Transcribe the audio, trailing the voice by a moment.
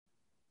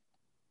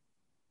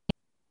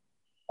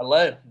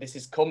Hello, this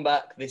is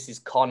Comeback, this is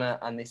Connor,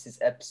 and this is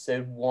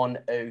episode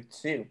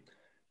 102.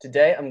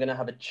 Today I'm going to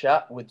have a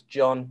chat with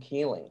John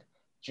Keeling.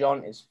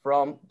 John is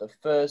from the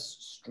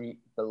First Street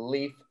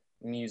Belief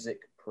Music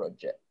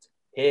Project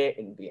here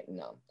in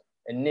Vietnam,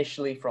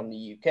 initially from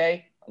the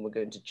UK, and we're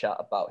going to chat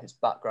about his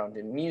background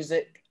in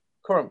music,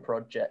 current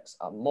projects,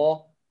 and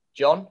more.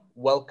 John,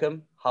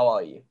 welcome. How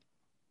are you?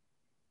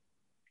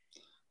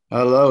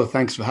 Hello,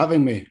 thanks for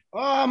having me.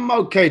 I'm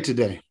okay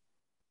today.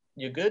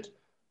 You good?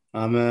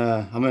 I'm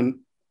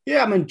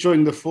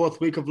enjoying the fourth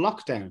week of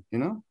lockdown,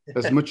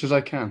 as much as I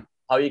can.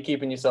 How are you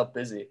keeping yourself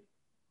busy?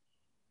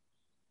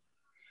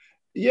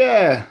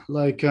 Yeah,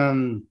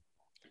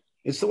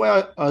 it's the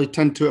way I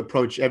tend to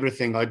approach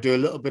everything. I do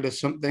a little bit of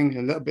something,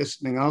 a little bit of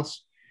something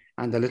else,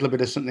 and a little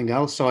bit of something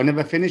else. So I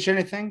never finish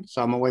anything.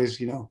 So I'm always,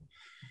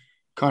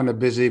 kind of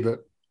busy, but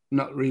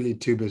not really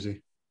too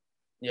busy.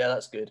 Yeah,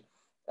 that's good.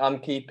 I'm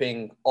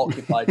keeping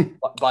occupied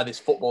by this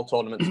football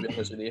tournament, to be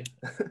honest with you.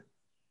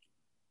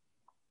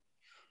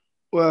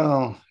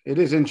 Well, it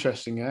is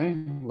interesting, eh?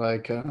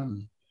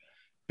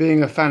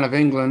 Being a fan of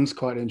England's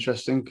quite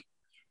interesting.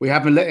 We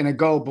haven't let in a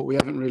goal, but we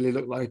haven't really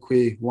looked like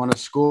we want to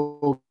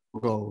score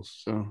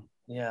goals. So,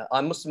 Yeah,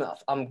 I must admit,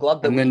 I'm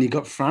glad that and then we. you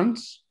got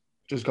France,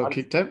 just got I'm,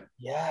 kicked out.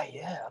 yeah,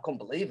 I couldn't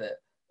believe it.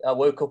 I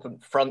woke up and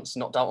France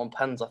knocked out on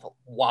pens. I thought,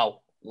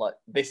 wow, like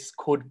this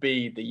could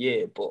be the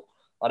year, but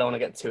I don't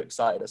want to get too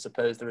excited. I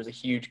suppose there is a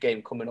huge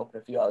game coming up in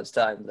a few hours'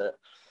 time that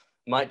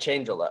might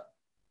change all that.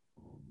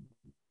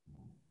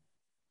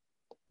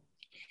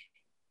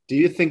 Do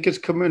you think it's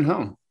coming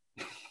home?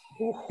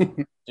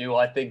 Do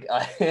I think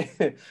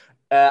I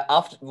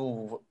after?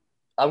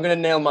 I'm going to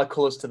nail my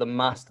colours to the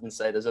mast and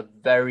say there's a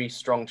very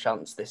strong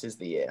chance this is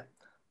the year.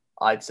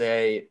 I'd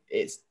say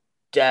it's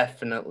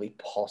definitely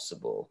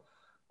possible.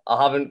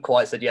 I haven't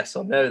quite said yes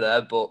or no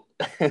there, but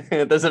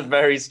there's a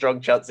very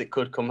strong chance it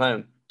could come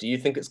home. Do you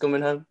think it's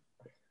coming home?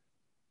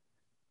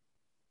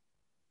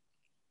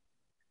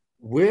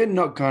 We're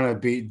not going to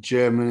beat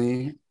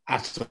Germany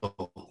at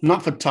all.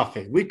 Not for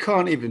toffee. We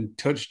can't even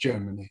touch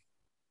Germany.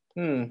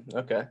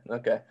 Okay.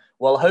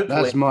 Well,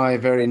 hopefully, That's my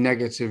very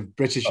negative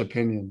British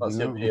opinion, that's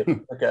your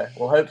view. Okay.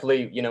 Well,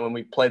 hopefully, when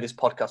we play this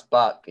podcast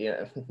back,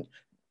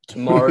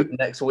 tomorrow,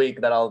 next week,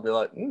 then I'll be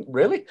like,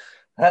 really?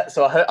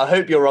 So I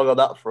hope you're wrong on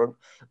that front.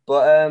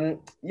 But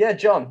yeah,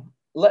 John,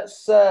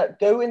 let's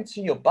go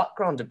into your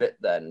background a bit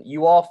then.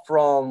 You are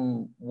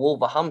from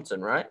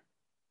Wolverhampton, right?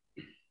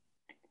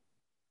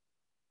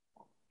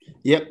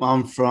 Yep,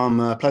 I'm from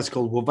a place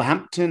called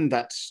Wolverhampton.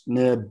 That's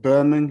near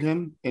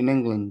Birmingham in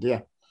England.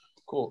 Yeah.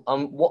 Cool.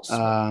 Um, What's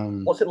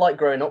it like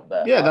growing up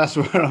there? yeah, that's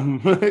where I'm.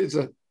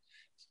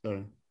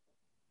 Sorry.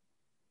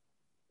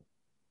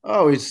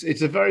 Oh,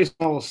 it's a very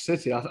small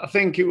city. I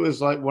think it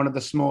was like one of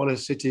the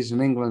smallest cities in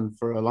England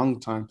for a long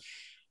time.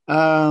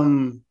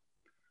 Um,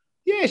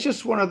 yeah, it's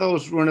just one of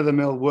those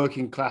run-of-the-mill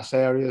working class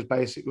areas,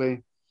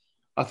 basically.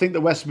 I think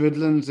the West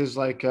Midlands is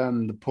like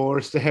the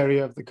poorest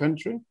area of the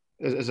country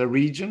as a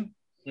region,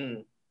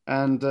 Hmm.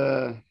 and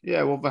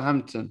yeah,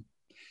 Wolverhampton.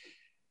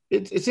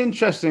 It's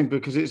interesting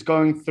because it's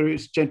going through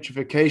its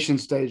gentrification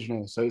stage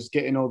now. So it's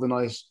getting all the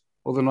nice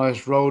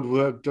road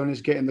work done.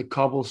 It's getting the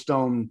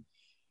cobblestone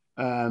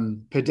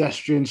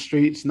pedestrian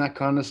streets and that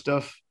kind of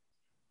stuff.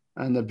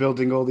 And they're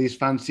building all these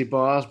fancy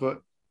bars. But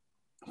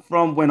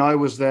from when I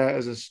was there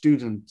as a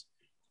student,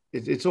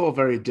 it's all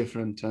very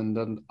different.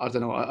 And I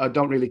don't know, I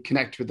don't really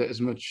connect with it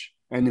as much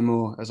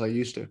anymore as I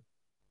used to.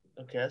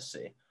 Okay, I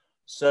see.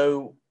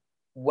 So,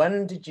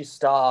 when did you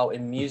start out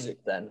in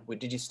music then?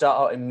 Did you start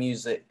out in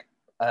music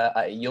at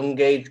a young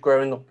age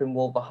growing up in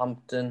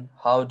Wolverhampton?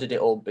 How did it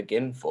all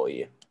begin for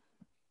you?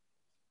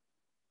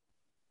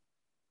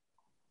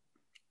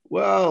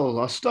 Well,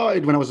 I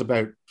started when I was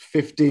about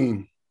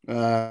 15,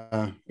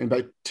 in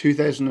about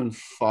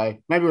 2005,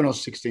 maybe when I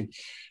was 16.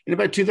 In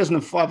about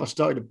 2005, I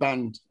started a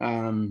band.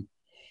 And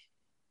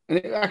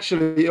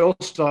it all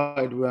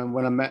started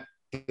when I met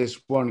this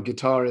one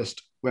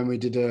guitarist when we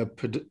did a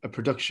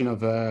production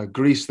of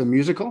Grease the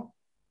musical,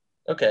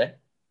 Okay.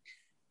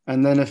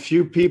 and then a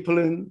few people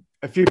in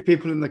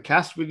the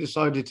cast we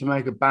decided to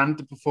make a band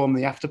to perform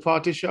the after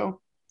party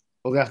show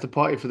or the after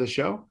party for the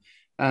show,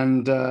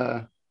 and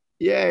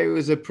yeah, it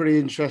was a pretty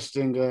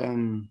interesting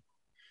event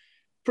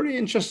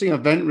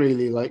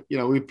really. Like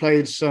we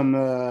played some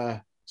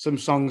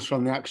songs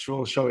from the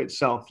actual show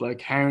itself, like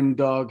Hound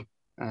Dog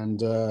and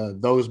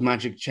Those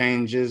Magic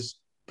Changes.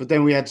 But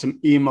then we had some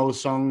emo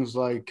songs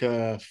like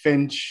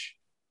Finch.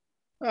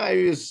 Uh,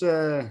 it was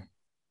uh,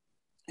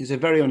 it was a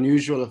very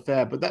unusual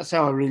affair, but that's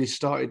how I really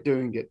started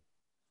doing it.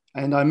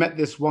 And I met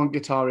this one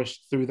guitarist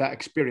through that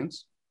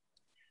experience.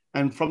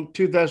 And from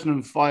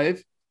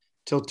 2005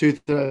 till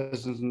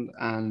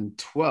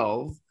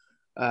 2012,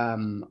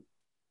 um,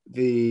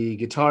 the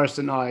guitarist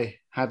and I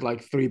had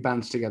like three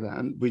bands together,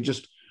 and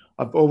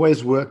I've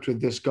always worked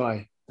with this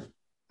guy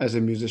as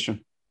a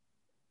musician.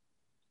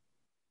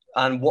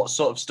 And what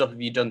sort of stuff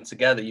have you done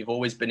together? You've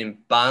always been in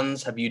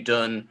bands. Have you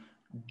done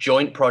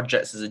joint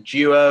projects as a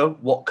duo?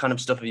 What kind of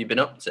stuff have you been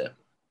up to?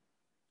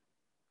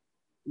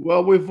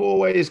 Well, we've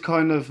always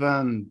kind of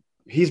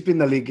he's been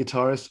the lead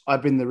guitarist,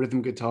 I've been the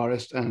rhythm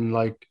guitarist, and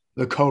like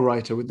the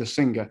co-writer with the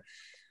singer.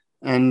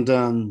 And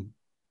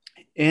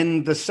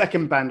in the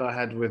second band I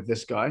had with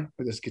this guy,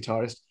 with this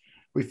guitarist,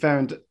 we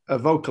found a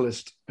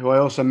vocalist who I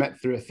also met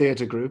through a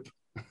theatre group.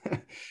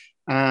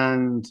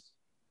 And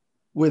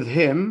with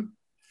him,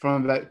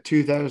 from about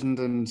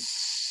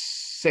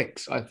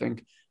 2006, I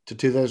think, to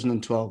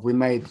 2012, we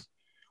made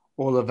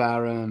all of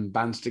our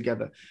bands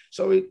together.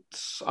 So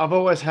I've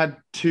always had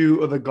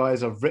two other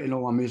guys I've written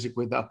all my music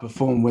with that I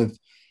perform with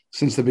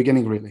since the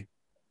beginning, really.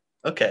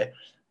 Okay.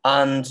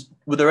 And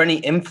were there any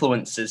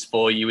influences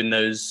for you in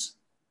those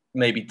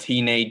maybe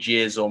teenage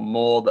years or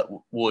more that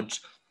would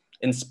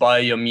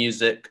inspire your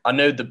music? I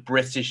know the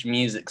British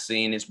music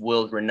scene is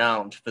world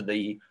renowned for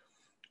the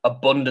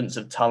abundance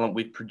of talent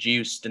we've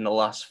produced in the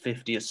last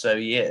 50 or so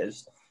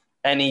years.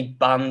 Any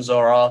bands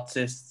or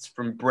artists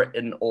from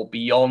Britain or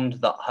beyond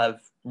that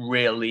have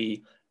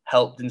really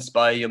helped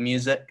inspire your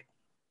music?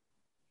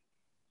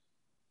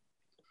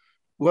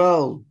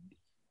 Well,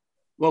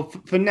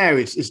 for now,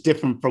 it's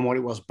different from what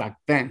it was back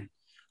then.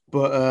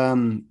 But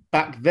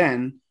back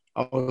then,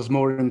 I was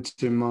more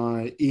into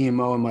my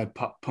emo and my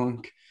pop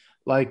punk.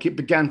 Like it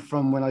began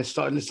from when I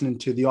started listening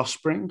to The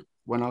Offspring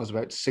when I was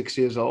about 6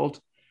 years old.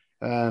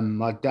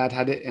 My dad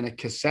had it in a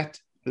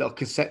little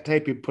cassette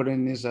tape he put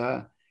in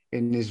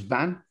his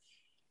van,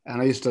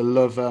 and I used to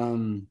love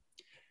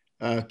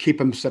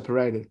 "Keep 'Em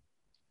Separated."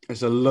 I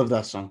used to love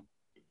that song.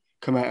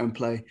 Come out and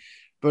play.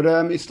 But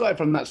it started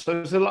from that. So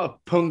there's a lot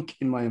of punk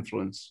in my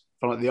influence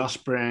from like The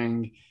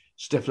Offspring,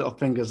 Stiff Little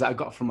Fingers that I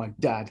got from my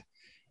dad.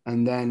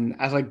 And then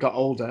as I got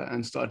older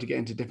and started to get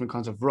into different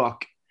kinds of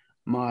rock,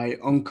 my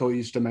uncle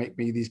used to make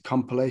me these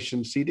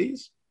compilation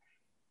CDs.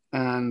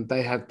 And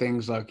they had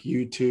things like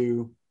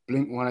U2,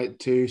 Blink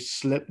 182,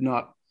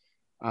 Slipknot,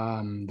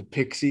 the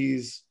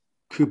Pixies,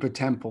 Cooper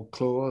Temple,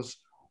 Claws,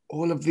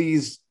 all of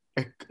these,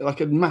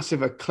 like a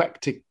massive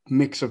eclectic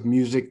mix of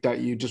music that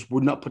you just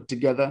would not put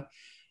together.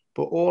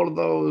 But all of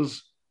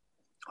those,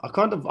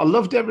 I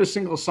loved every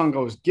single song I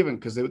was given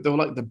because they were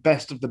like the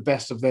best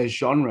of their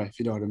genre, if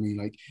you know what I mean.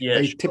 Like Yeah,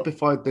 they sure.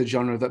 typified the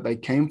genre that they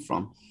came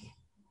from.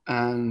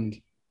 And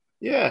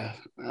yeah,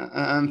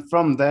 and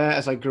from there,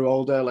 as I grew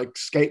older, like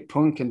skate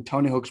punk and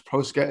Tony Hawk's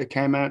Pro Skater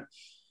came out,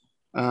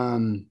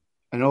 um,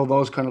 and all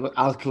those kind of like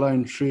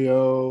Alkaline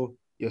Trio,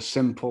 your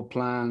Simple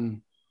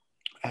Plan,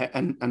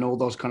 and all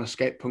those kind of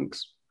skate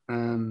punks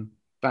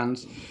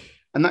bands,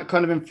 and that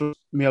kind of influenced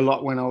me a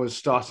lot when I was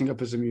starting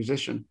up as a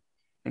musician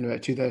in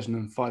about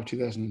 2005,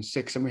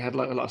 2006, and we had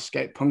like a lot of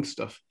skate punk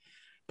stuff.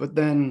 But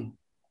then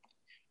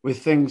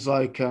with things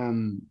like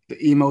the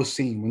emo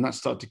scene, when that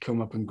started to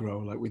come up and grow,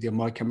 like with your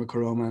My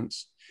Chemical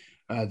Romance,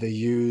 The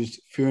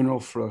Used, Funeral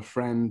for a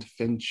Friend,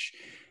 Finch,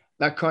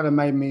 that kind of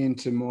made me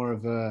into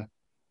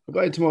I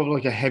got into more of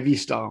like a heavy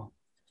style.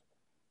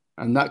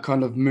 And that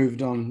kind of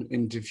moved on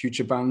into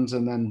future bands.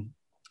 And then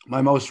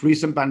my most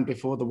recent band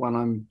before the one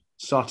I'm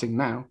starting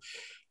now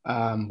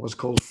was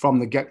called From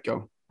the Get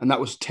Go. And that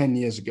was 10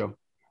 years ago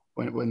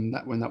when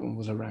that one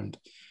was around.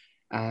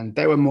 And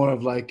they were more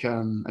of like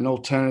an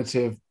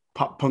alternative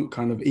pop punk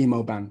kind of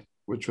emo band,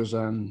 which was it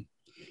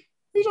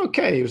was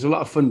okay. It was a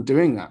lot of fun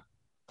doing that.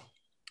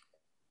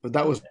 But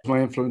that was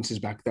my influences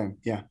back then.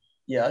 Yeah.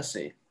 Yeah, I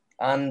see.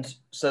 And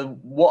so,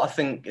 what I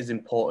think is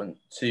important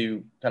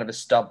to kind of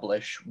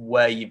establish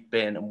where you've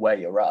been and where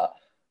you're at,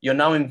 you're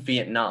now in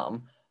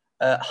Vietnam.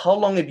 How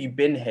long have you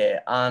been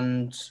here,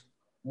 and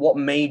what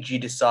made you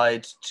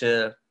decide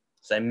to,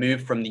 say,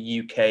 move from the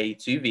UK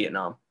to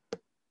Vietnam?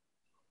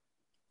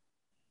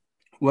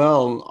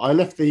 Well, I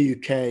left the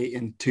UK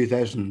in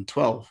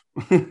 2012.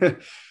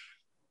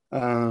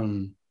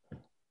 um,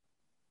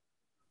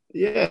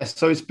 yeah,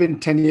 so it's been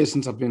 10 years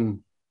since I've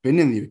been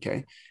in the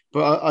UK.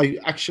 But I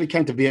actually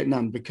came to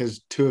Vietnam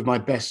because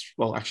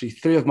actually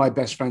three of my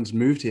best friends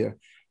moved here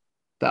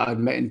that I'd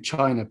met in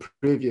China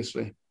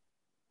previously.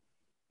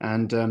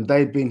 And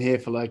they'd been here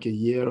for like a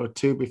year or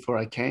two before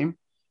I came.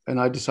 And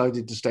I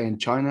decided to stay in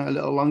China a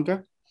little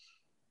longer.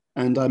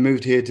 And I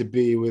moved here to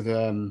be with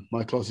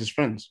my closest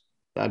friends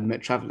that I'd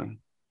met traveling.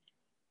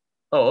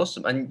 Oh,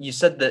 awesome. And you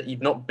said that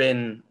you've not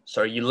been,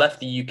 sorry, you left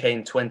the UK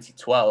in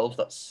 2012.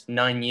 That's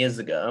 9 years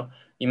ago.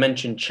 You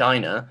mentioned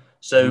China.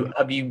 So Mhm.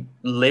 have you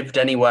lived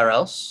anywhere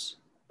else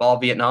bar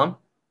Vietnam?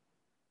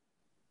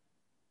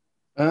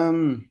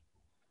 Um,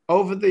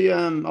 over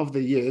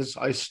the years,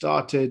 I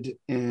started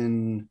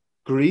in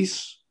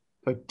Greece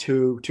for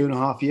two and a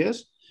half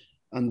years,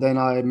 and then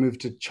I moved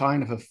to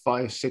China for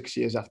 5, 6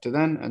 years after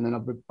then, and then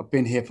I've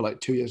been here for like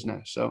 2 years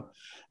now. So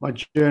my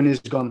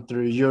journey's gone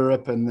through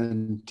Europe and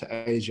then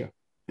to Asia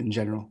in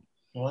general.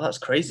 Well, that's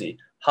crazy.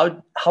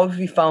 How have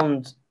you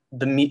found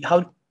the me?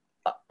 How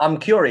I'm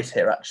curious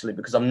here actually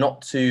because I'm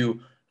not too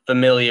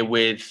familiar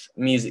with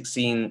music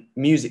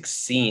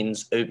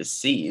scenes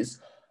overseas.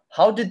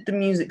 How did the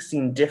music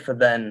scene differ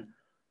then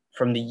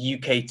from the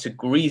UK to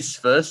Greece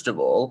first of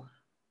all,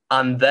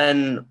 and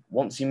then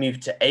once you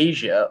moved to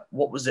Asia,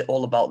 what was it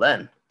all about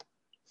then?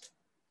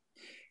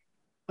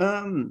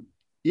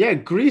 Yeah,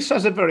 Greece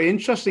has a very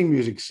interesting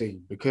music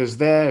scene because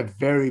they're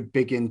very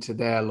big into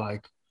their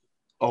like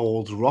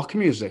old rock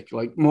music,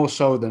 like more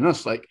so than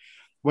us. Like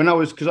when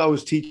because I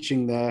was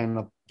teaching there and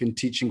I've been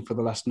teaching for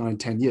the last 9,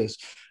 10 years.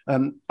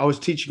 I was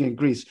teaching in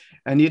Greece,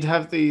 and you'd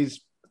have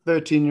these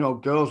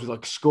 13-year-old girls with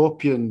like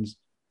scorpions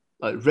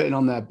like written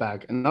on their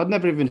bag, and I'd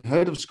never even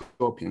heard of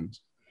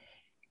scorpions.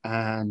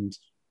 And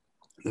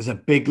there's a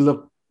big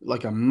love,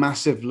 like a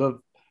massive love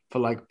for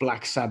like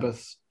Black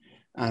Sabbath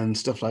and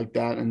stuff like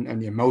that,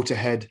 and your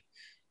Motorhead.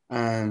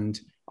 And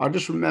I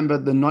just remember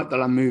the night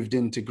that I moved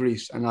into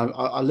Greece, and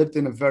I lived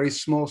in a very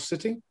small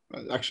city.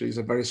 Actually, it's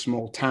a very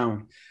small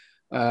town.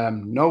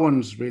 No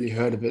one's really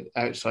heard of it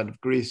outside of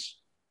Greece,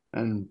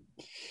 and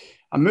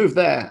I moved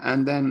there,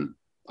 and then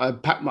I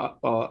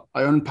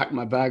unpacked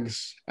my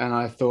bags, and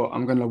I thought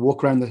I'm going to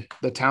walk around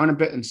the town a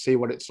bit and see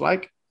what it's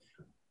like.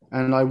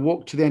 And I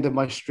walked to the end of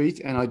my street,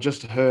 and I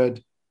just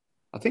heard,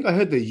 I think I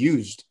heard the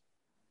Used.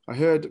 I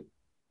heard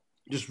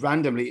just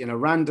randomly in a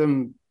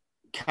random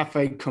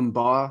cafe cum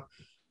bar,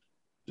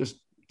 just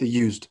the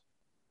Used.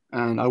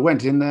 And I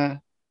went in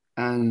there,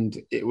 and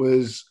it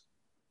was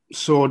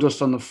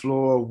sawdust on the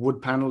floor,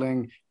 wood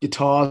paneling,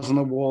 guitars on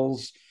the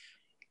walls,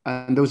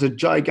 and there was a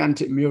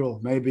gigantic mural.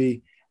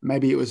 Maybe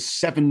it was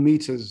 7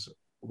 meters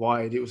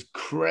wide. It was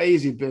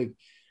crazy big,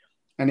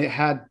 and it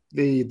had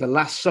the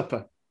Last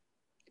Supper,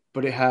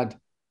 but it had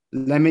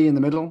Lemmy in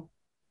the middle.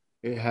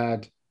 It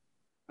had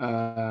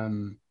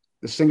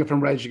the singer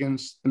from Rage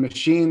Against the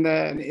Machine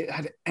there, and it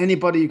had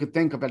anybody you could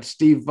think of. It had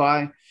Steve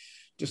Vai.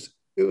 Just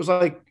it was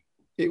like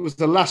it was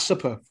the Last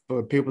Supper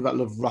for people that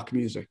love rock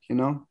music. You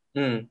know,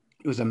 Mm.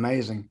 it was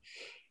amazing,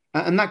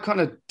 and that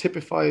kind of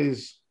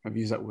typifies. I've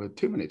used that word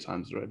too many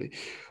times already.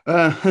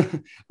 Uh,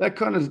 that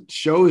kind of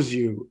shows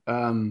you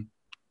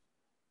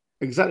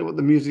exactly what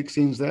the music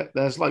scenes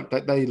there's like,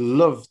 that they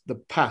love the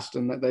past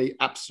and that they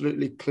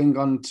absolutely cling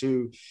on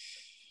to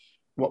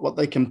what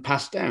they can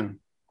pass down.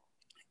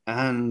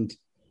 And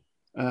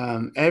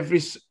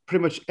every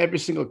pretty much every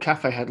single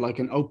cafe had like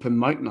an open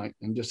mic night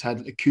and just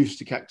had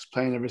acoustic acts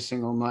playing every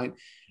single night,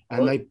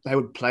 and What? they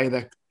would play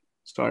their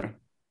sorry.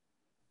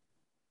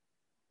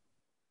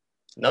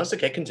 No, it's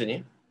okay.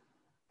 Continue.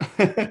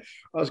 I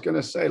was going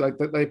to say like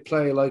that they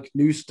play like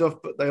new stuff,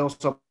 but they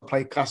also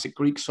play classic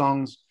Greek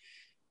songs,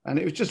 and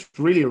it was just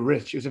really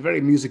rich. It was a very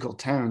musical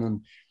town,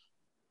 and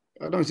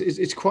I don't know,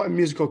 it's quite a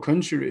musical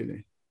country,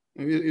 really.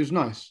 It was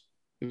nice.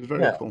 It was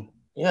very Yeah. cool.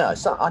 Yeah.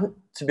 So,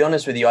 to be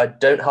honest with you, I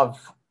don't have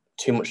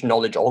too much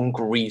knowledge on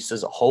Greece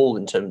as a whole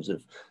in terms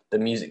of the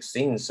music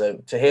scene. So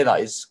to hear that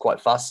is quite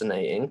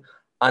fascinating.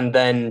 And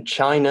then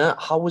China,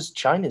 how was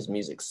China's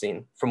music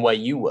scene from where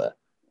you were?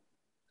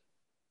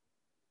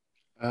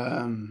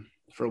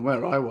 From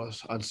where I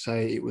was, I'd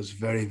say it was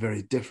very,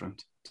 very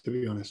different, to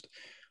be honest.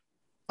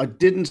 I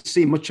didn't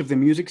see much of the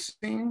music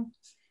scene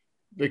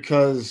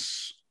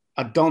because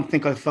I don't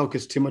think I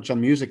focused too much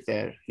on music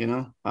there. You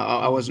know,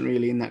 I wasn't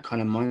really in that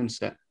kind of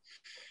mindset.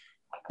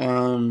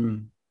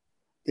 Um,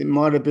 it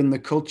might have been the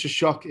culture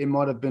shock. It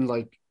might have been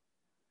like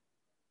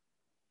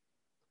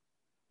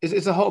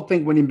it's a whole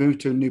thing when you move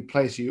to a new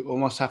place. You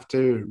almost have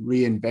to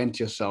reinvent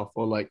yourself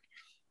or like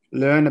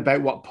learn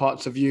about what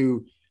parts of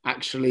you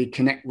actually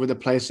connect with the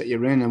place that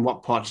you're in and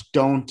what parts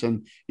don't,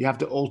 and you have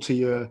to alter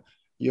your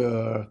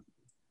your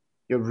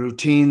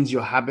routines,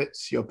 your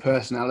habits, your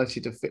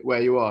personality to fit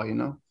where you are. You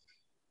know.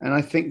 And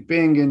I think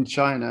being in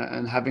China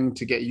and having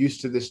to get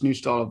used to this new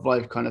style of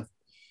life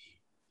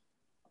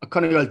I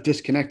kind of got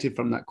disconnected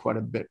from that quite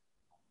a bit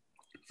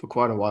for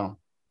quite a while.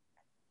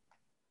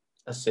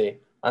 I see.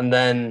 And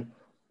then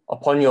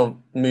upon your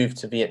move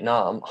to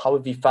Vietnam, how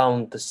have you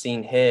found the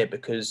scene here?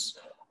 Because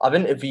I've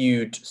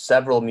interviewed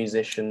several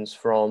musicians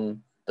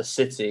from the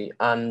city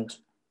and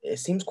it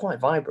seems quite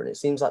vibrant. It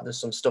seems like there's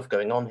some stuff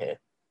going on here.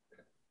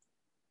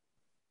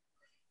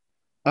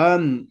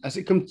 As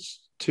it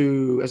comes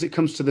to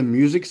the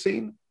music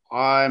scene,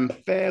 I'm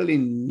fairly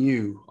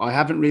new. I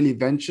haven't really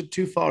ventured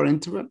too far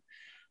into it.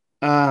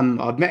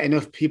 I've met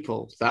enough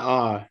people that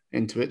are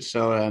into it,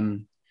 so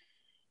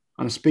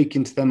I'm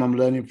speaking to them, I'm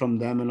learning from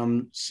them, and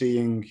I'm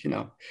seeing,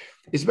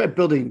 it's about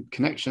building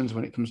connections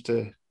when it comes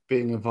to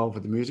being involved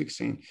with the music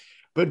scene.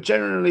 But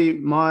generally,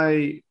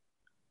 my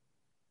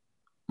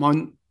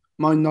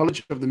my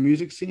knowledge of the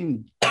music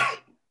scene.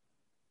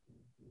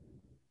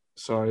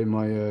 Sorry,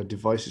 my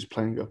device is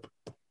playing up.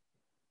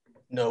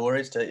 No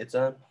worries, take your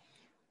time.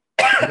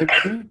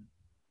 Okay.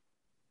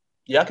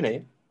 Yeah, I can hear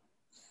you.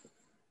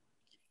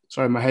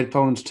 Sorry, my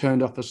headphones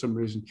turned off for some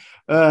reason.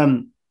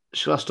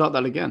 Shall I start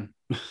that again?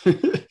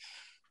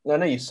 No,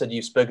 no, you said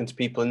you've spoken to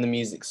people in the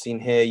music scene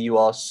here. You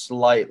are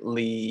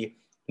slightly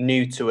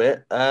new to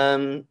it.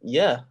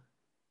 Yeah.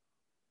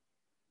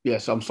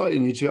 Yes, I'm slightly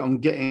new to it. I'm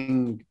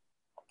getting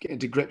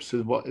to grips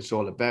with what it's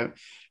all about.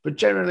 But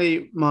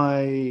generally,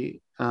 my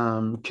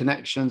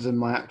connections and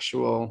my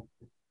actual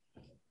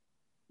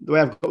the way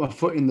I've got my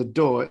foot in the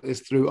door is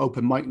through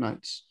open mic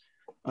nights.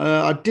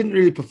 I didn't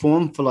really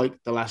perform for like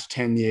the last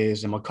 10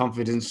 years, and my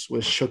confidence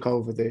was shook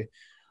over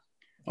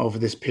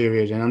this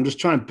period. And I'm just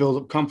trying to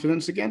build up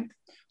confidence again.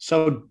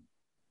 So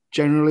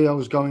generally I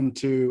was going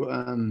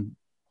to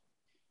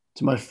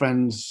my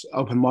friend's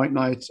open mic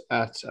night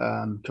at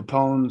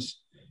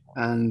Capone's,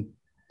 and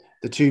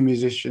the two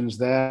musicians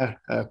there,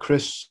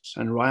 Chris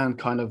and Ryan,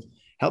 kind of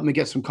helped me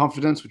get some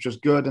confidence, which was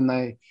good, and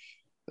they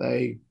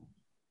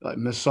like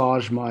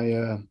massaged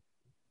my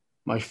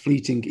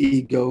fleeting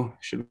ego,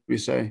 should we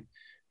say.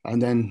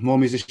 And then more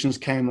musicians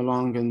came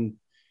along, and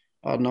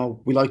I don't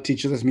know, we liked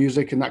each other's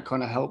music, and that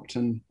kind of helped.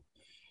 And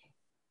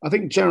I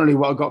think generally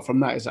what I got from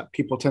that is that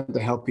people tend to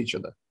help each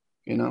other,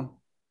 you know?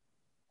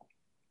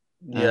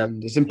 Yeah,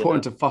 And it's yeah,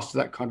 important to foster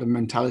that kind of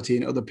mentality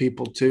in other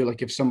people too.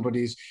 Like if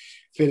somebody's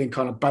feeling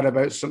kind of bad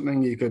about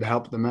something, you could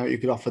help them out, you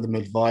could offer them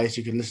advice,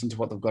 you could listen to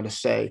what they've got to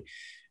say.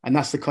 And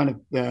that's the kind of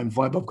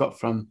vibe I've got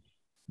from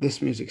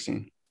this music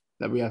scene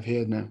that we have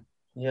here now.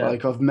 yeah.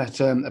 Like I've met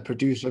a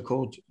producer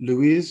called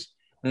Louise,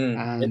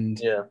 and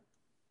Yeah.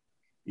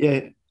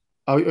 yeah,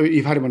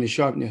 you've had him on his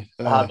show, haven't you?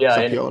 I have, yeah,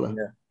 I know. Zapiola,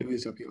 Yeah.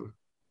 Louise Zapiola.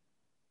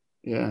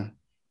 Yeah,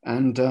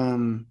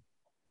 and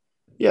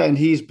yeah, and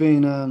he's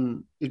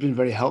been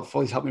very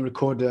helpful. He's helped me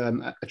record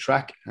a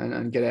track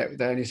and get out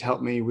there, and he's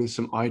helped me with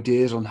some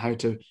ideas on how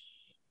to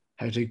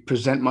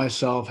present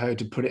myself, how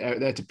to put it out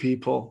there to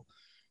people.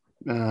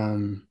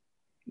 Um,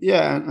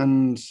 yeah,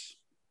 and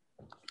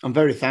I'm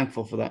very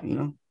thankful for that. You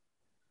know.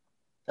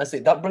 I see.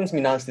 That brings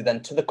me nicely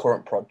then to the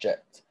current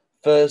project,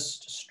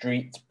 First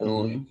Street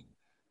Belief. Mm-hmm.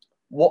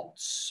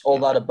 What's all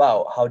Yeah. that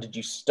about? How did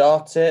you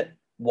start it?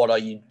 What are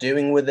you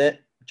doing with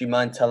it? Do you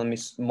mind telling me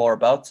more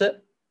about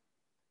it?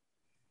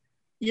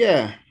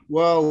 Yeah.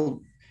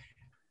 Well,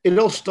 it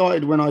all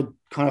started when I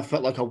kind of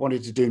felt like I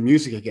wanted to do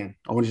music again.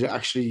 I wanted to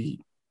actually.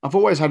 I've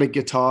always had a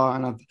guitar,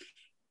 and I've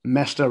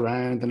messed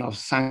around, and I've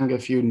sang a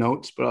few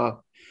notes,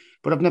 but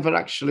I've never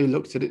actually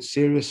looked at it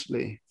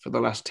seriously for the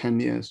last 10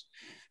 years.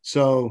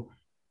 So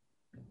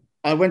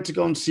I went to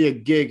go and see a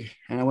gig,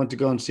 and I went to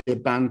go and see a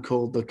band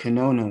called the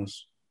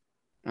Kanonos,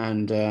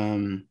 and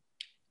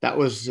that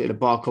was at a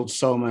bar called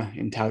Soma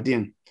in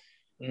Taudin.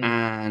 Mm.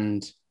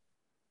 And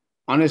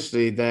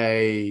honestly,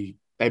 they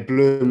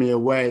blew me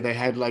away. They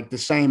had like the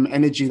same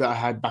energy that I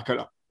had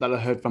that I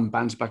heard from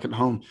bands back at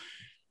home.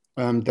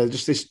 They're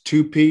just this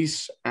two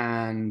piece,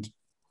 and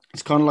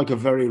it's kind of like a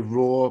very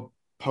raw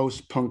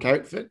post punk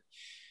outfit,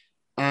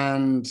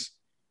 and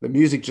the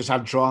music just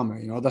had drama.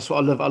 You know, that's what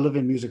I love. I love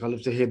in music. I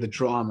love to hear the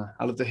drama.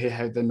 I love to hear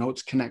how the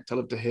notes connect. I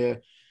love to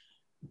hear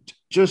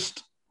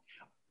just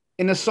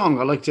in a song.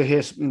 I like to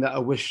hear something that I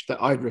wish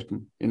that I'd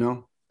written. You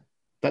know,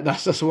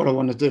 that's what I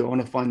want to do. I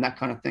want to find that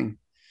kind of thing.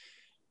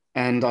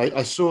 And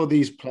I saw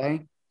these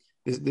play,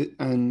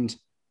 and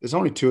there's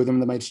only two of them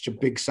that made such a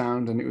big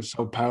sound, and it was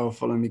so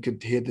powerful, and you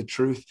could hear the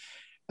truth.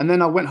 And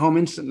then I went home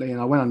instantly,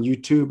 and I went on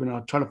YouTube, and I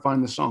tried to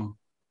find the song,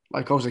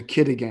 like I was a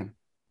kid again.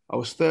 I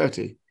was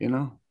 30, you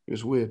know, it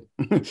was weird,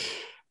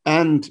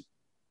 and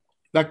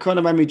that kind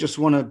of made me just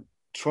want to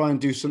try and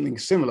do something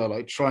similar,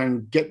 like try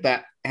and get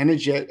that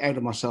energy out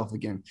of myself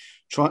again,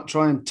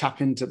 try and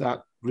tap into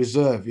that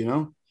reserve, you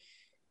know.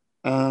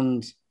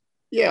 And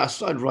yeah, I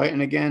started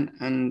writing again,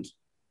 and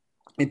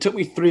it took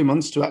me 3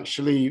 months to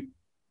actually,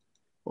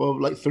 or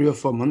like 3 or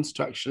 4 months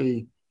to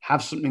actually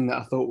have something that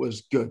I thought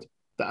was good.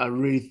 That I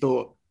really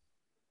thought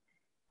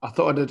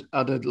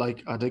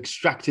I'd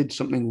extracted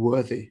something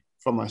worthy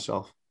from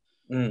myself.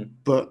 Mm.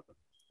 But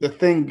the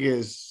thing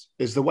is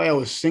the way I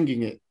was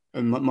singing it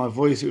and my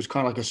voice, it was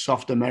kind of like a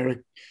soft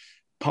American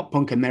pop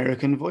punk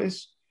American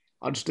voice.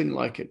 I just didn't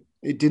like it.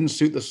 It didn't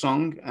suit the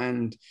song,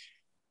 and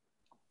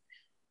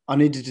I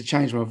needed to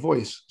change my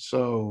voice.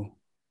 So,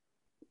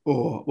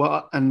 or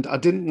well, and I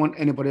didn't want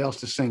anybody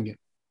else to sing it.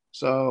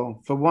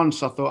 So for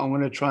once, I thought I'm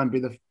going to try and be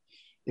the.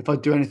 If I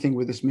do anything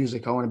with this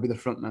music, I want to be the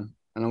front man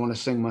and I want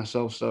to sing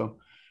myself. So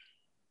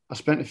I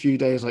spent a few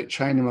days like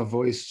training my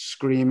voice,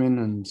 screaming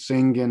and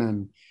singing,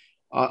 and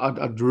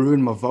I'd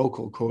ruin my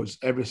vocal cords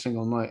every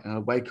single night, and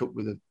I'd wake up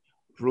with a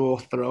raw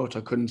throat.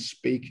 I couldn't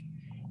speak,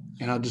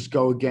 and I'd just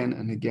go again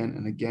and again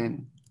and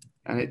again.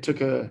 And it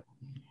took a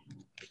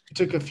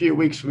few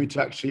weeks for me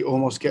to actually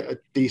almost get a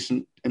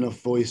decent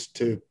enough voice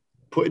to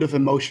put enough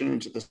emotion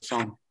into the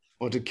song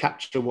or to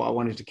capture what I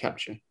wanted to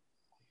capture.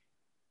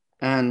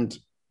 And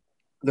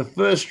the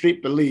First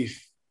Street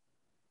Belief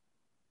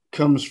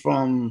comes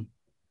from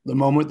the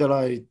moment that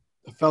I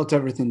felt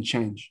everything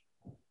change.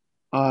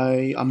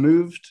 I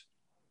moved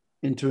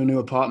into a new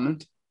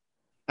apartment,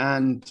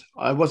 and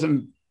I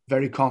wasn't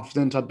very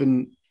confident.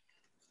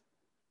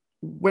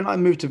 When I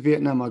moved to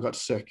Vietnam, I got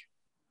sick,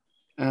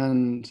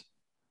 and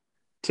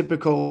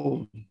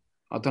typical,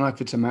 I don't know if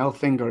it's a male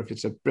thing or if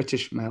it's a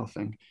British male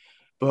thing,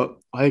 but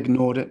I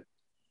ignored it.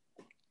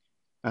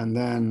 And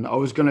then I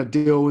was going to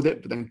deal with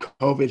it, but then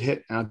COVID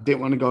hit and I didn't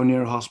want to go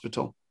near a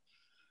hospital.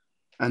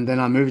 And then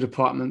I moved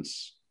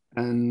apartments,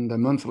 and a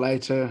month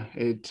later,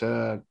 it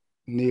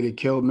nearly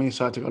killed me.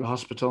 So I had to go to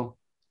hospital,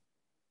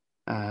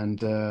 and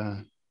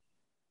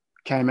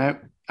came out.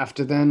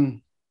 After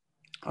then,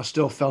 I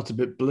still felt a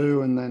bit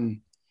blue, and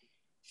then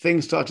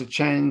things started to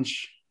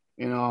change.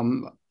 You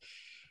know,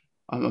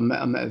 I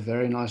met a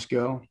very nice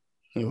girl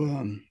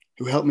who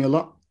helped me a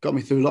lot, got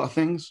me through a lot of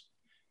things.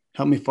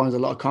 helped me find a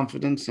lot of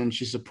confidence, and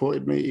she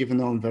supported me even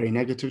though I'm very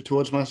negative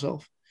towards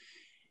myself.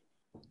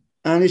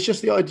 And it's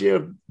just the idea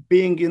of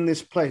being in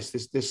this place,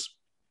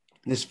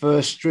 this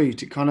first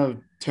street. It kind of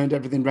turned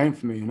everything around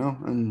for me,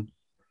 and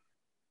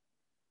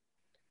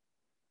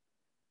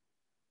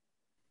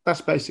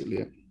that's basically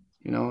it.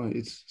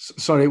 It's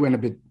sorry it went a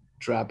bit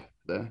drab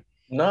there,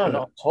 No, but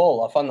not at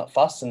all. I find that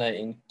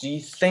fascinating. Do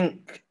you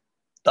think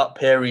that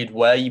period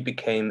where you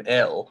became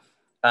ill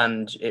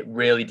and it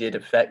really did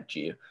affect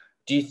you,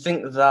 do you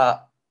think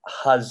that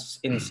has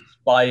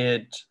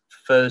inspired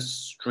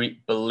First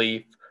Street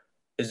Belief,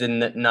 is in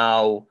that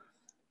now,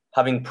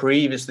 having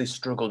previously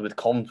struggled with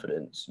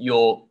confidence,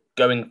 you're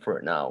going for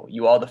it now.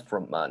 You are the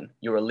front man,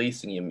 you're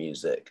releasing your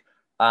music,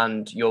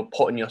 and you're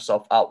putting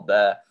yourself out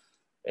there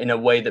in a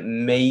way that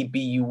maybe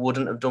you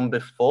wouldn't have done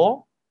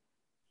before?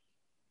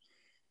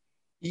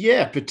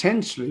 yeah,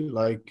 potentially.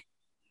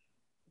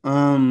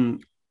 Um,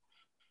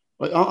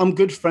 I'm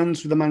good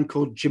friends with a man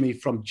called Jimmy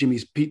from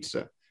Jimmy's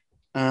Pizza,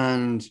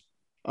 and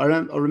I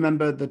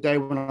remember the day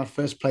when I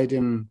first played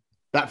him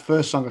that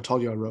first song I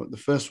told you I wrote, the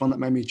first one that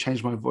made me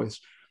change my voice,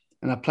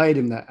 and I played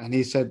him that, and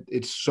he said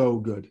it's so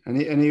good, and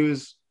he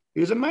was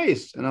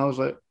amazed, and I was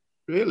like,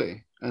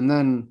 really? And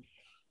then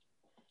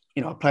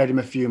I played him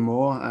a few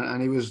more,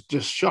 and he was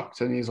just shocked,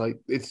 and he's like,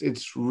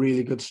 it's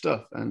really good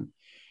stuff, and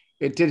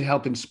it did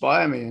help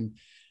inspire me,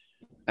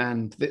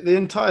 and the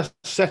entire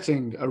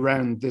setting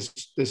around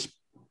this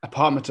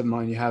apartment of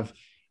mine. You have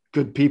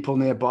good people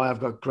nearby.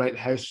 I've got great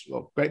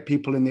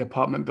people in the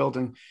apartment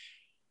building.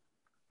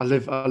 I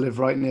live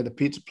right near the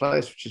pizza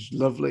place, which is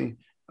lovely.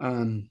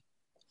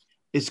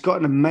 It's got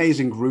an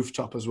amazing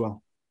rooftop as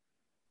well,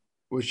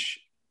 which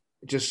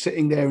just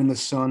sitting there in the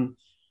sun,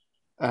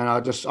 and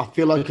I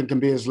feel like I can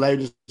be as loud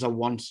as I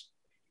want,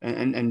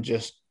 and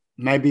just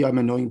maybe I'm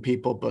annoying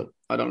people, but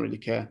I don't really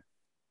care.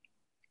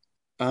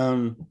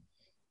 Um,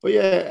 but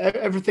yeah,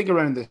 everything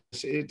around this,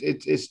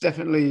 it's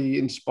definitely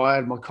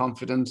inspired my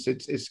confidence.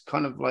 It's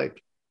kind of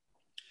like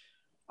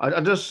I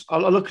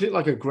look at it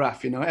like a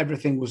graph.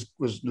 Everything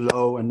was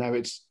low and now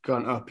it's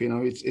gone up.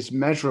 It's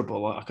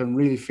measurable. I can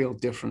really feel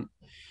different.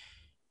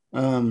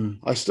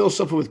 I still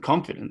suffer with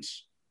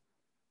confidence.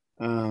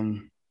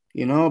 Um,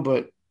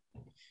 but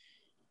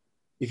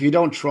if you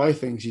don't try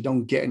things, you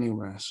don't get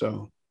anywhere.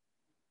 So,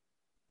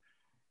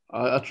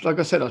 like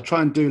I said, I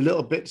try and do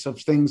little bits of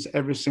things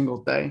every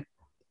single day,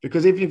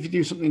 because if you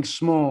do something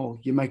small,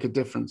 you make a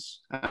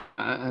difference.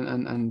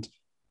 And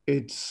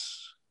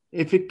it's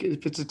if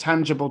it's a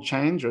tangible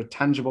change or a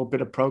tangible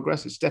bit of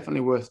progress, it's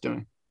definitely worth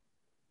doing.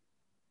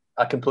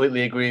 I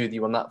completely agree with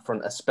you on that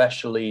front,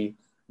 especially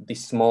the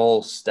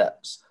small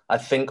steps. I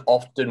think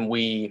often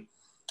we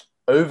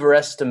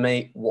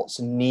overestimate what's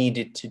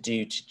needed to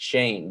do to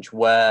change,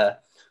 where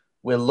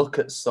we'll look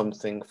at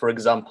something, for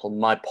example,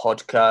 my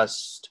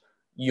podcast,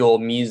 your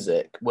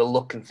music, we'll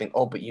look and think,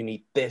 oh, but you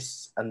need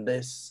this and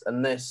this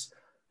and this.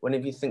 When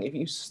if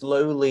you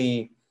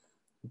slowly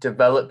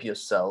develop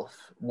yourself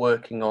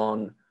working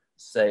on,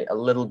 say, a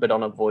little bit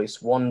on a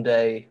voice one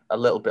day, a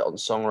little bit on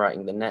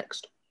songwriting the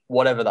next,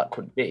 whatever that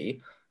could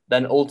be,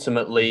 then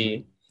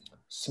ultimately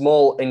Mm-hmm.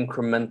 small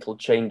incremental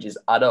changes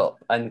add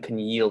up and can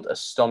yield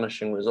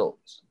astonishing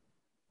results.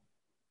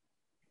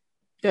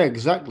 Yeah,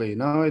 exactly.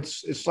 No,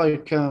 it's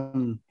like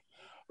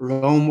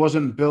Rome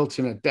wasn't built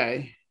in a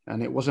day,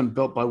 and it wasn't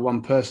built by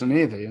one person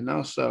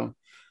either. So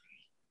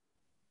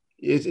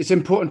it's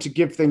important to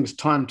give things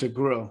time to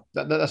grow.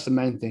 That's the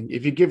main thing.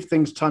 If you give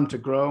things time to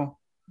grow,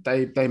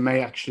 they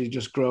may actually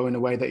just grow in a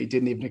way that you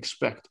didn't even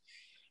expect.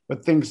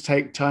 But things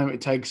take time.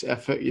 It takes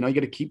effort. You got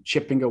to keep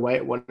chipping away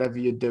at whatever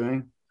you're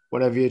doing,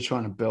 whatever you're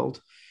trying to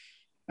build.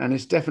 And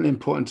it's definitely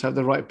important to have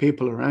the right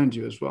people around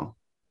you as well.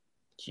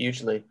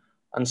 Hugely.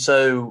 And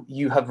so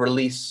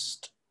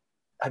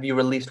have you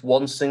released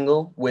one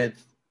single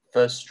with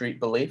First Street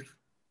Belief?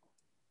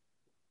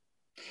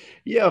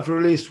 Yeah, I've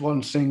released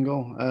one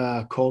single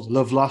called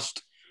Love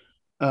Lost.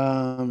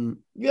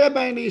 Yeah,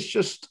 mainly it's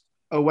just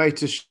a way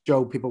to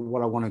show people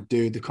what I want to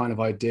do, the kind of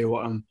idea,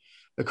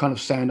 the kind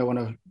of sound I want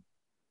to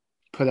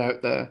put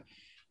out there.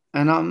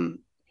 And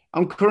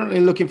I'm currently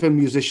looking for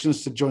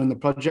musicians to join the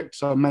project.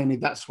 So mainly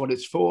that's what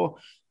it's for.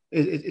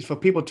 It's for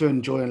people to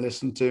enjoy and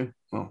listen to.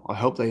 Well, I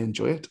hope they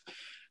enjoy it.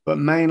 But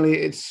mainly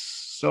it's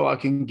so I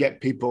can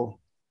get people,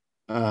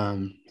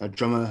 a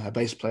drummer, a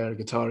bass player, a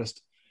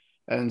guitarist,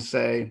 and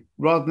say,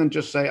 rather than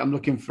just say, I'm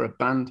looking for a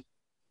band,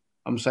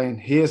 I'm saying,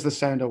 here's the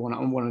sound I want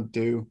to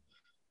do.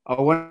 I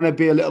want to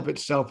be a little bit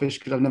selfish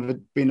because I've never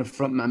been a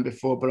front man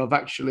before, but I've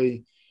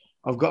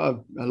got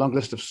a long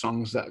list of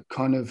songs that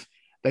kind of,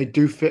 they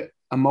do fit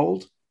a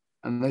mold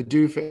and they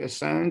do fit a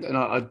sound. And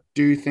I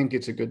do think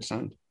it's a good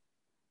sound.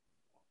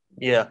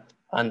 Yeah.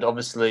 And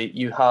obviously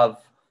you have,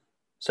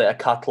 say, a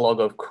catalogue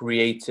of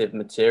creative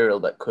material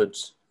that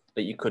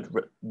you could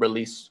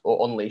release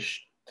or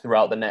unleash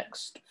throughout the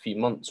next few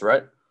months,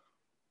 right?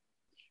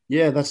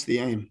 Yeah, that's the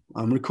aim.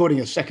 I'm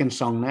recording a second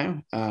song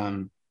now.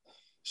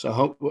 So I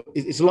hope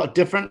it's a lot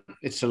different.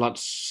 It's a lot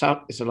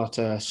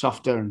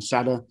softer and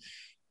sadder.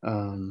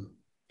 Um,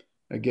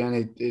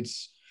 again,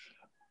 it's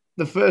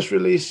the first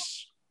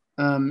release,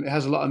 it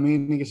has a lot of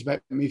meaning. It's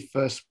about me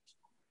first.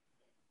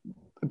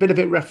 A bit of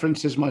it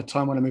references my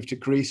time when I moved to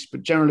Greece,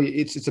 but generally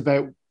it's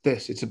about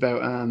this. It's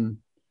about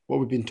what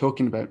we've been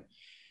talking about.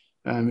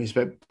 It's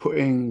about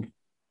putting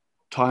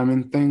time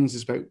in things.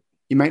 It's about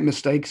you make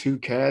mistakes. Who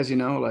cares? You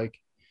know, like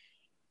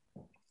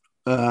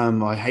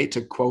I hate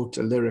to quote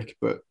a lyric,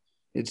 but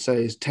it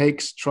says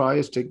takes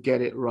tries to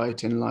get it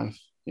right in life.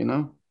 You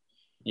know,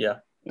 Yeah.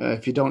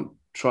 if you don't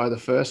try the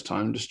first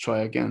time, just try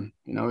again.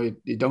 You know,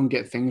 you don't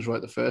get things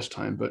right the first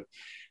time, but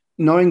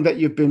knowing that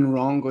you've been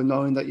wrong or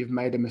knowing that you've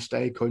made a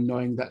mistake or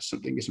knowing that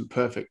something isn't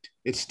perfect,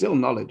 it's still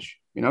knowledge.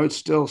 You know, it's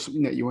still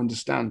something that you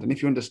understand. And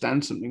if you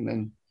understand something,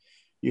 then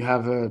you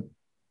have a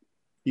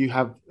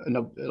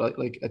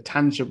like a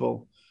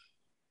tangible,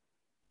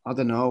 I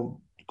don't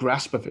know,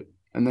 grasp of it,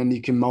 and then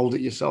you can mold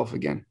it yourself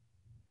again.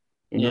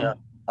 You Yeah. know,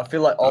 I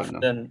feel like I don't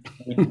often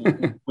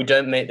know. we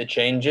don't make the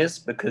changes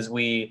because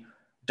we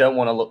don't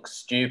want to look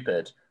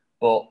stupid.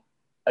 But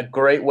a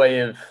great way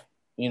of,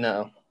 you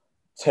know,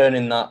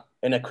 turning that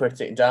inner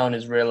critic down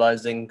is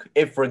realizing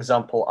if, for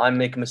example, I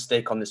make a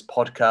mistake on this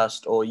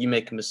podcast or you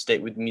make a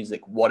mistake with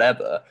music,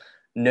 whatever,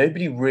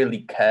 nobody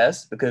really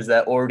cares because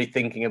they're already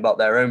thinking about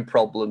their own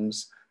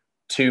problems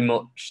too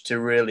much to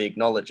really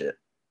acknowledge it.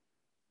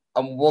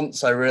 And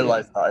once I Yeah,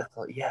 realized that, I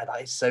thought, yeah,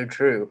 that is so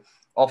true.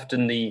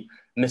 Often the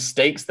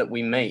mistakes that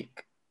we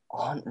make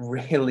aren't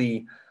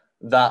really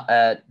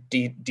that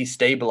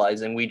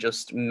destabilizing. We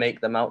just make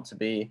them out to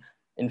be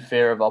in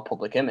fear of our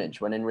public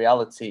image, when in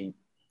reality,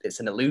 it's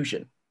an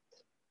illusion.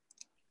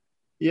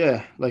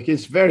 yeah. Like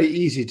it's very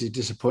easy to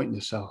disappoint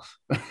yourself.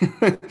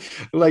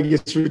 Like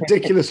it's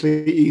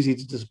ridiculously easy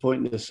to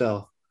disappoint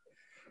yourself.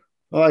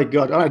 Oh my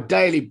God, on a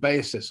daily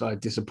basis, I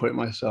disappoint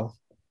myself.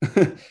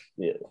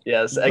 Yeah,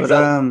 yes, but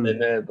exactly the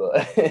same here,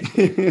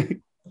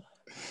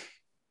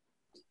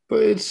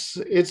 but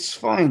it's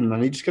fine,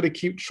 man. You just got to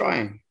keep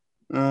trying.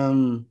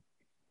 Um,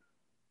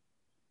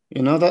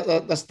 you know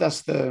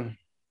that's the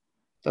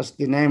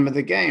name of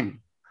the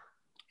game.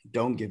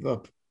 Don't give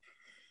up.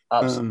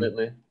 Um,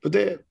 absolutely. but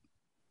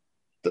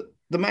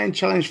the main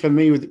challenge for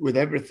me with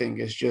everything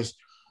is just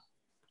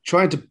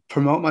trying to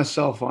promote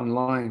myself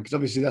online because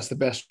obviously that's the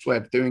best way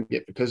of doing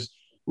it because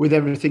with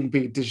everything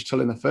being digital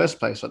in the first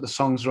place, like the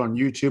songs are on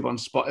YouTube, on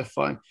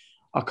Spotify,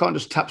 I can't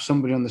just tap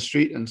somebody on the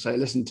street and say,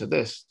 listen to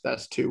this.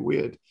 That's too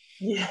weird.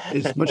 Yeah.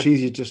 It's much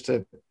easier just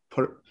to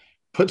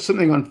put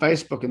something on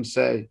Facebook and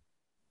say,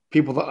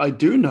 people that I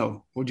do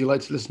know, would you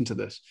like to listen to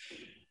this?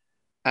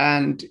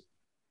 And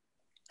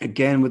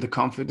again, with the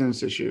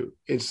confidence issue,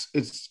 it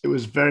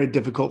was very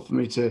difficult for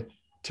me to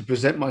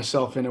present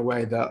myself in a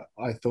way that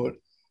I thought,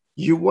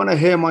 you want to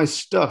hear my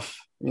stuff,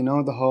 you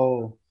know, the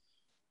whole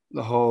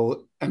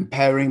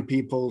empowering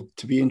people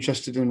to be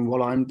interested in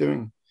what I'm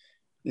doing.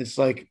 It's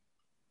like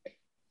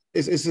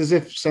it's as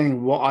if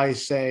saying what I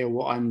say or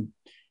what I'm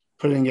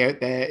putting out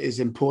there is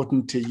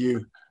important to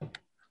you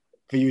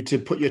for you to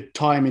put your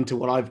time into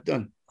what I've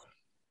done.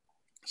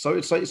 So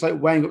it's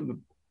like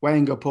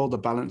weighing up all the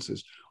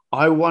balances.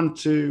 I want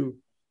to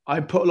I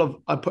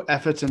put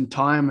effort and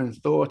time and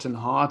thought and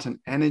heart and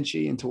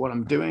energy into what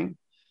I'm doing,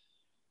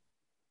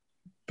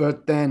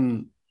 but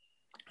then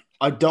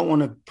I don't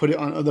want to put it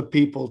on other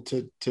people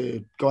to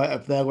go out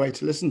of their way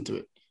to listen to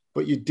it.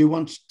 But you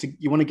want to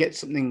get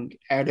something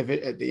out of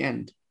it at the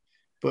end,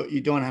 but you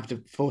don't have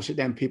to force it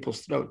down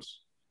people's throats.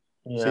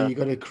 So Yeah, you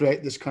got to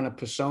create this kind of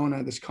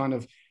persona, this kind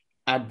of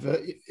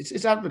advert.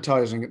 It's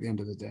advertising at the end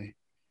of the day,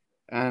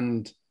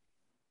 and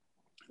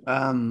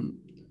um,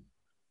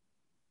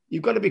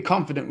 you've got to be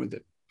confident with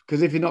it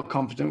because if you're not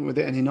confident with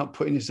it and you're not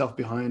putting yourself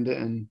behind it,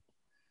 and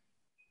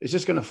it's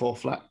just going to fall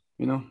flat,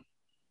 you know.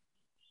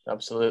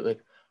 absolutely.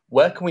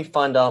 Where can we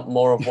find out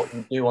more of what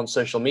you do on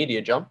social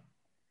media, John?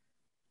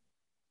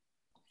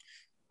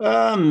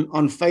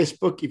 On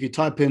Facebook, if you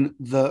type in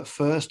the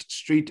First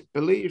Street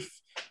Belief,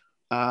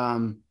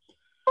 um,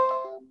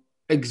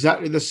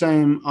 exactly the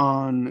same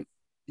on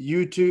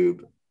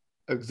YouTube,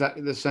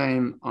 exactly the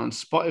same on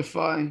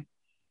Spotify.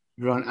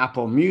 You're on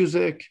Apple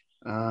Music.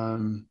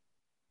 Yeah,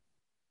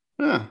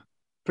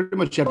 pretty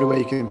much everywhere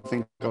you can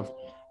think of.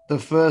 The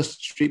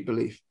First Street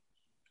Belief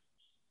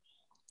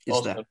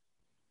is there. Awesome.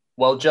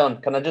 Well, John,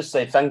 can I just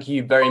say thank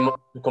you very much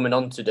for coming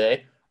on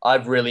today?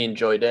 I've really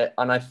enjoyed it.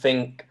 And I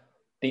think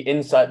the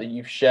insight that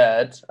you've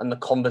shared and the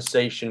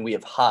conversation we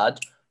have had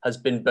has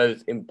been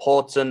both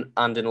important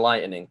and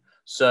enlightening.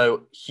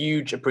 So,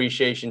 huge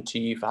appreciation to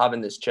you for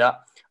having this chat.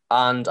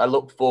 And I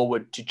look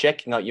forward to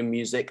checking out your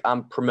music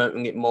and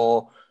promoting it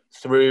more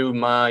through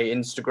my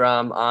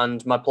Instagram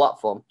and my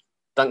platform.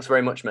 Thanks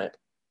very much, mate.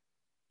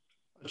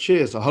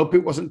 Cheers. I hope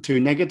it wasn't too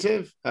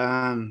negative.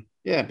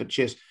 Yeah, but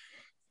cheers.